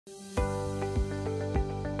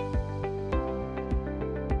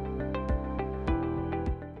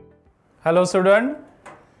Hello student,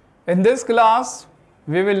 in this class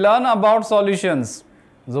we will learn about solutions.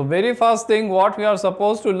 The very first thing what we are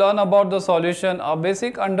supposed to learn about the solution, a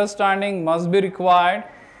basic understanding must be required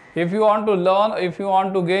if you want to learn, if you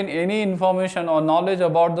want to gain any information or knowledge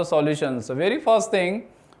about the solutions. The very first thing,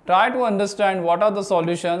 try to understand what are the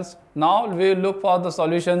solutions. Now we will look for the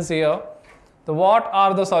solutions here. So what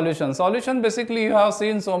are the solutions? Solution basically you have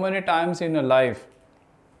seen so many times in your life.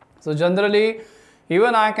 So generally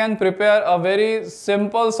even I can prepare a very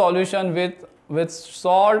simple solution with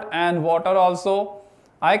salt and water also.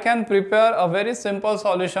 I can prepare a very simple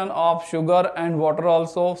solution of sugar and water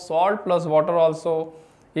also, salt plus water also.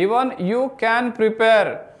 Even you can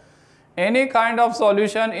prepare any kind of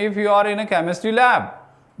solution if you are in a chemistry lab.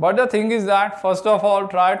 But the thing is that first of all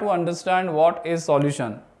try to understand what is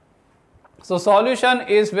solution. So solution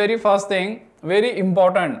is very first thing, very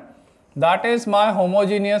important. That is my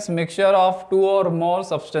homogeneous mixture of two or more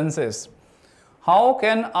substances. How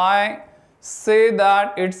can I say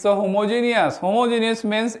that it's a homogeneous? Homogeneous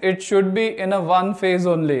means it should be in a one phase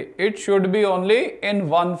only. It should be only in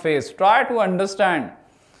one phase. Try to understand.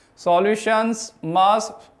 Solutions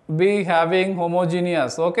must be having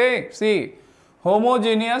homogeneous. Okay, see,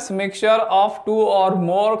 homogeneous mixture of two or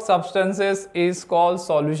more substances is called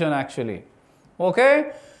solution actually.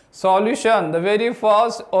 Okay. Solution, the very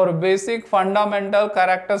first or basic fundamental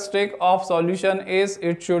characteristic of solution is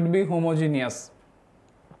it should be homogeneous.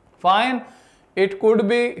 Fine, it could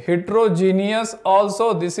be heterogeneous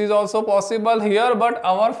also, this is also possible here, but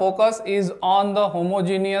our focus is on the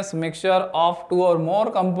homogeneous mixture of two or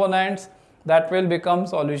more components that will become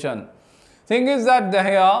solution. Thing is that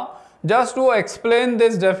here, just to explain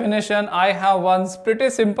this definition, I have one pretty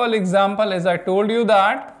simple example. As I told you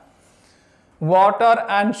that water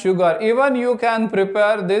and sugar, even you can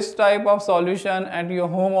prepare this type of solution at your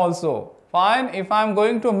home also. Fine, if I am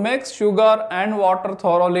going to mix sugar and water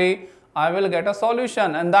thoroughly, I will get a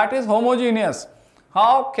solution and that is homogeneous.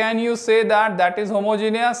 How can you say that that is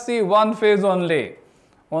homogeneous? See, one phase only.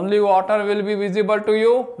 Only water will be visible to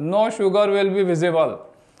you, no sugar will be visible.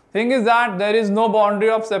 Thing is that there is no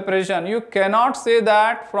boundary of separation. You cannot say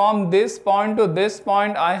that from this point to this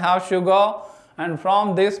point I have sugar, and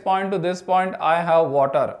from this point to this point I have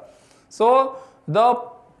water. So the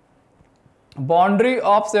boundary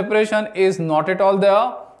of separation is not at all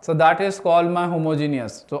there. So that is called my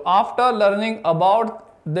homogeneous. So after learning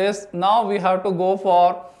about this, now we have to go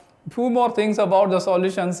for few more things about the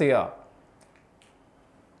solutions here.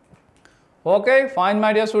 Okay, fine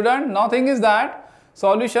my dear student. Now thing is that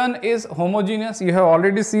solution is homogeneous. You have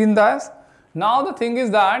already seen this. Now the thing is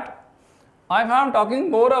that I am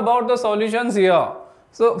talking more about the solutions here.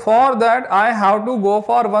 So for that I have to go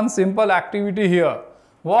for one simple activity here.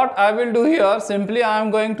 What I will do here, simply I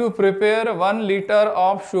am going to prepare 1 liter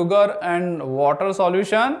of sugar and water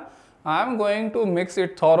solution. I am going to mix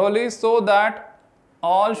it thoroughly so that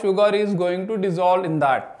all sugar is going to dissolve in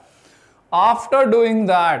that. After doing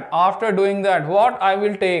that, what I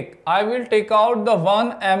will take? I will take out the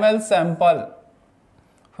 1 ml sample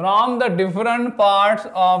from the different parts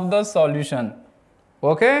of the solution.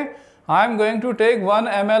 Okay, I am going to take 1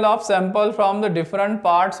 ml of sample from the different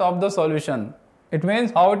parts of the solution. It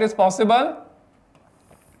means how it is possible?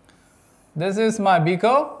 This is my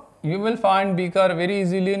beaker. You will find beaker very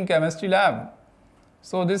easily in chemistry lab.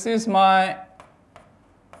 So this is my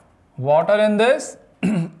water in this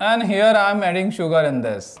and here I am adding sugar in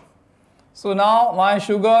this. So now my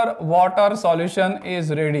sugar water solution is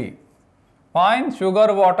ready. Fine,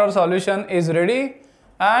 sugar water solution is ready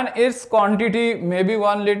and its quantity may be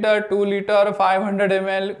 1 liter, 2 liter, 500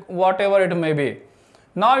 ml, whatever it may be.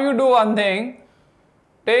 Now you do one thing,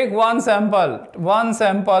 take one sample per 1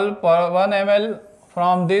 ml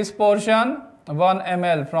from this portion, 1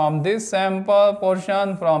 ml from this sample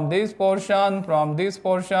portion, from this portion, from this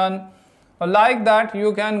portion. Like that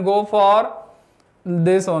you can go for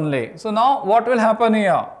this only. So now what will happen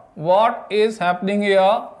here? What is happening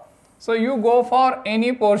here? So you go for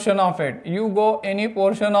any portion of it. You go any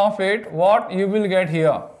portion of it, what you will get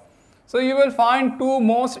here? So you will find two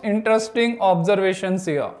most interesting observations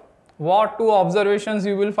here. What two observations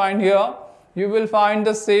you will find here? You will find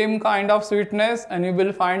the same kind of sweetness and you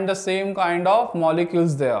will find the same kind of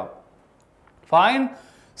molecules there. Fine,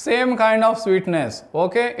 same kind of sweetness.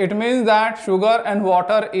 Okay, it means that sugar and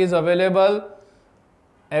water is available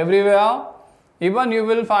everywhere. Even you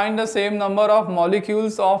will find the same number of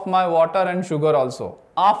molecules of my water and sugar also.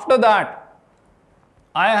 After that,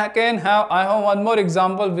 I have one more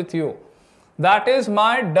example with you. That is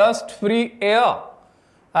my dust-free air.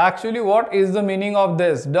 Actually, what is the meaning of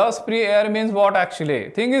this? Dust-free air means what actually?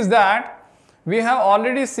 Thing is that We have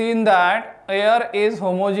already seen that air is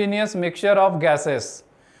homogeneous mixture of gases.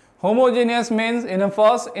 Homogeneous means in a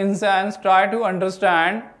first instance try to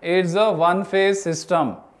understand it's a one phase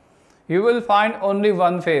system. You will find only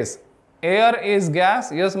one phase. Air is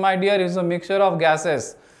gas, yes my dear, is a mixture of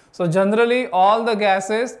gases. So generally all the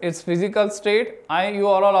gases, its physical state, you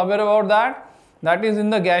are all aware about that is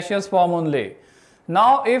in the gaseous form only.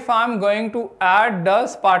 Now if I am going to add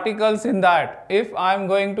dust particles in that, what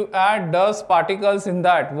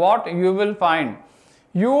you will find?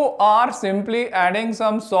 You are simply adding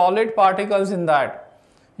some solid particles in that.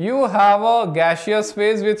 You have a gaseous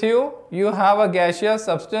phase with you, you have a gaseous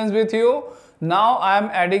substance with you. Now I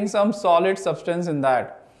am adding some solid substance in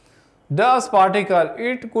that. Dust particle,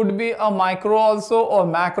 it could be a micro also or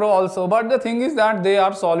macro also, but the thing is that they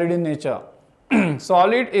are solid in nature.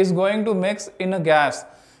 Solid is going to mix in a gas.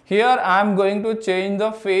 Here I am going to change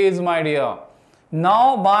the phase, my dear.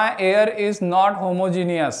 Now my air is not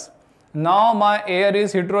homogeneous. Now my air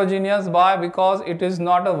is heterogeneous. Why? Because it is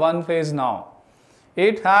not a one phase now.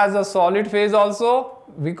 It has a solid phase also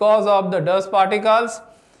because of the dust particles.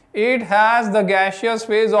 It has the gaseous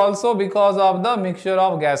phase also because of the mixture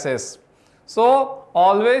of gases. So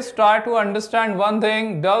always try to understand one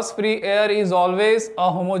thing, dust free air is always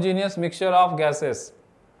a homogeneous mixture of gases.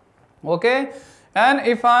 Okay, and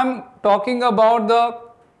if I am talking about the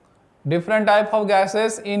different type of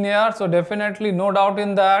gases in air, so definitely no doubt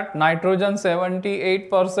in that, nitrogen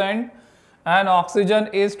 78% and oxygen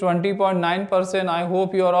is 20.9%. I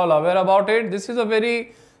hope you are all aware about it. This is a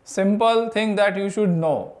very simple thing that you should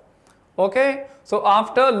know. Okay, so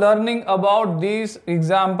after learning about these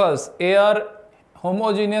examples, air,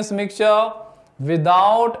 homogeneous mixture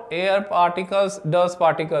without air particles, dust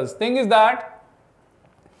particles, thing is that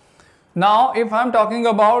now if I am talking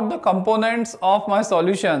about the components of my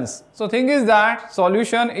solutions, so thing is that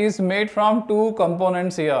solution is made from two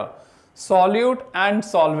components here, solute and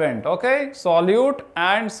solvent. Okay, solute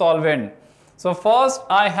and solvent. So first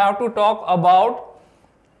I have to talk about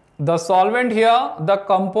the solvent here, the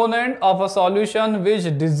component of a solution which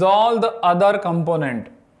dissolve the other component.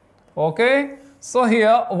 Okay, so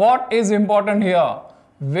here what is important here?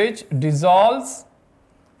 Which dissolves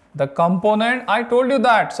the component. I told you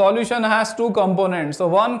that solution has two components. So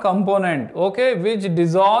one component, okay, which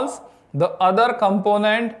dissolves the other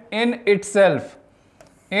component in itself.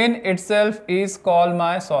 In itself is called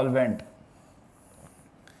my solvent.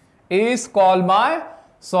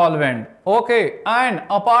 Okay, and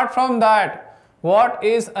apart from that, what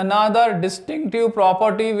is another distinctive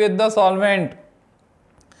property with the solvent?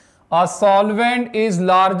 A solvent is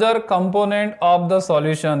larger component of the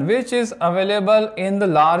solution which is available in the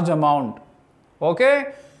large amount.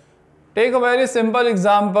 Okay, take a very simple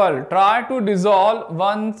example. Try to dissolve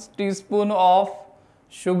 1 teaspoon of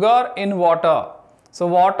sugar in water. So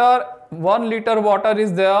water, 1 liter water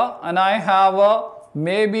is there and I have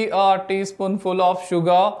maybe a teaspoonful of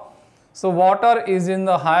sugar. So water is in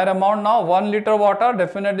the higher amount. Now 1 liter water,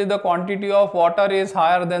 definitely the quantity of water is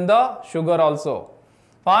higher than the sugar also.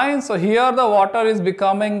 Fine. So here the water is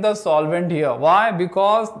becoming the solvent here. Why?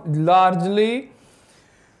 Because largely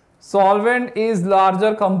solvent is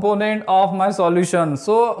larger component of my solution.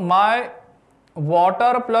 So my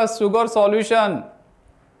water plus sugar solution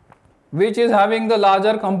which is having the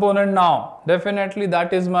larger component now, definitely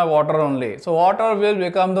that is my water only. So water will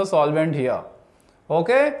become the solvent here.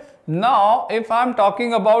 Okay. Now if I am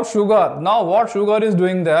talking about sugar, now what sugar is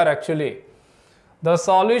doing there actually? The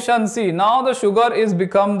solution, see, now the sugar is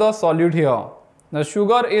become the solute here. The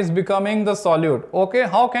sugar is becoming the solute. Okay,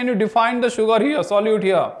 how can you define the sugar here, solute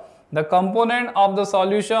here? The component of the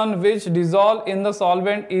solution which dissolve in the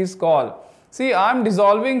solvent is called. See, I am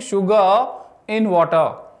dissolving sugar in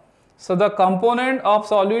water. So the component of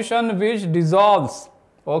solution which dissolves,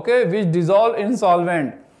 okay, which dissolve in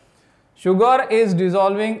solvent. Sugar is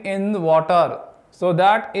dissolving in water. So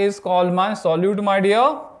that is called my solute, my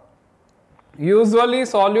dear. Usually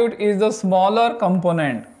solute is the smaller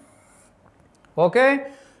component. Okay,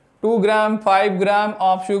 2 gram, 5 gram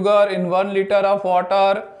of sugar in 1 liter of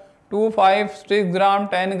water, 2, 5, 6 gram,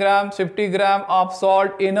 10 gram, 50 gram of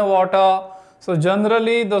salt in a water. So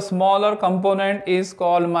generally the smaller component is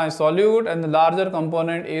called my solute and the larger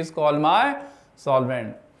component is called my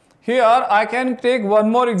solvent. Here I can take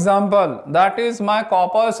one more example, that is my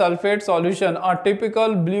copper sulfate solution, a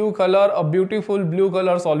typical blue color, a beautiful blue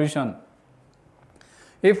color solution.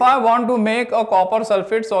 If I want to make a copper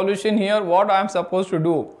sulfate solution here, what I am supposed to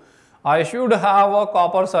do? I should have a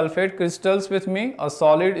copper sulfate crystals with me, a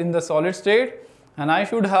solid in the solid state, and I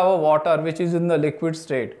should have a water which is in the liquid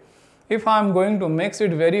state. if I am going to mix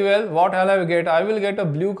it very well, what I will get? I will get a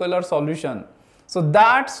blue color solution. So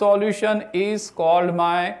that solution is called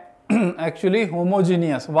my actually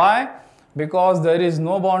homogeneous. Why? Because there is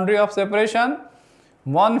no boundary of separation,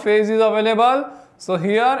 one phase is available. So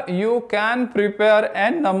here you can prepare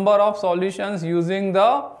n number of solutions using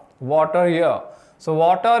the water here. So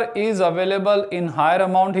water is available in higher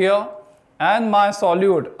amount here, and my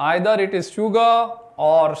solute, either it is sugar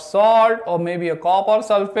or salt or maybe a copper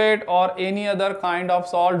sulfate or any other kind of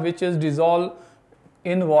salt which is dissolved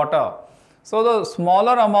in water. So the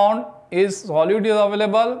smaller amount is solute is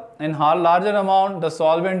available, in larger amount the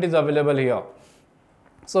solvent is available here.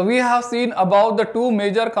 So we have seen about the two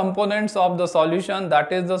major components of the solution,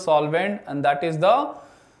 that is the solvent and that is the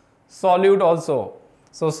solute also.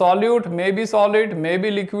 So solute may be solid, may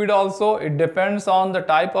be liquid also, it depends on the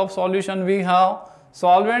type of solution we have.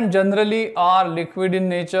 Solvent generally are liquid in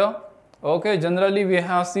nature. Okay, generally we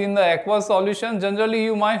have seen the aqueous solution. Generally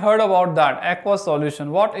you might heard about that, aqueous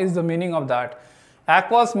solution. What is the meaning of that?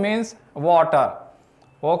 Aqueous means water.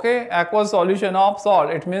 Okay, aqueous solution of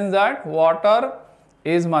salt. It means that water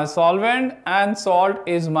is my solvent and salt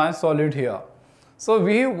is my solute here. So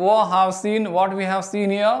we have seen what we have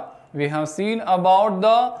seen here. We have seen about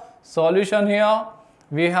the solution here.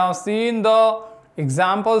 We have seen the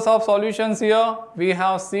examples of solutions here. We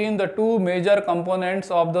have seen the two major components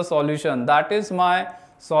of the solution, that is my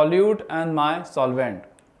solute and my solvent.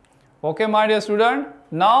 Okay, my dear student.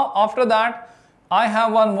 Now after that I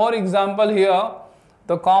have one more example here.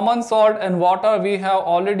 The common salt and water, we have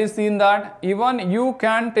already seen that. Even you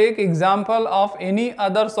can take example of any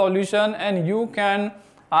other solution and you can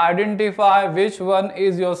identify which one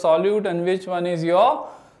is your solute and which one is your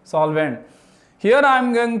solvent. Here I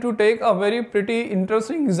am going to take a very pretty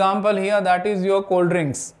interesting example here, that is your cold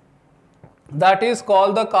drinks. That is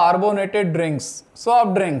called the carbonated drinks,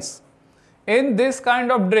 soft drinks. In this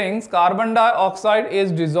kind of drinks, carbon dioxide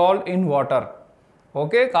is dissolved in water.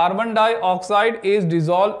 Okay, carbon dioxide is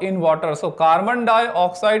dissolved in water. So carbon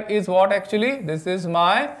dioxide is what actually? This is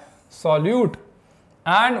my solute.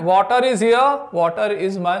 And water is here, water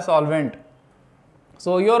is my solvent.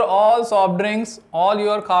 So your all soft drinks, all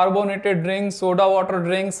your carbonated drinks, soda water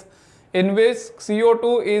drinks, in which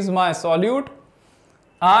CO2 is my solute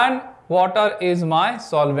and water is my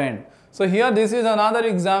solvent. So here this is another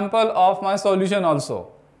example of my solution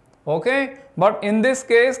also. Okay, but in this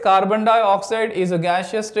case carbon dioxide is a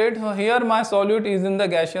gaseous state. So here my solute is in the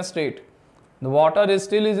gaseous state. The water is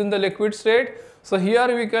still in the liquid state. So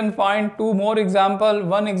here we can find two more example.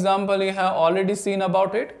 One example we have already seen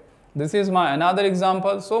about it. This is my another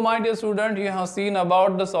example. So my dear student, you have seen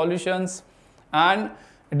about the solutions and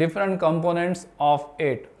different components of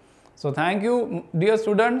it. So thank you dear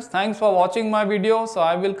students. Thanks for watching my video. So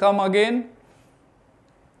I will come again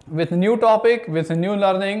with new topic, with new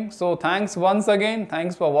learning. So thanks once again.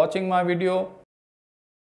 Thanks for watching my video.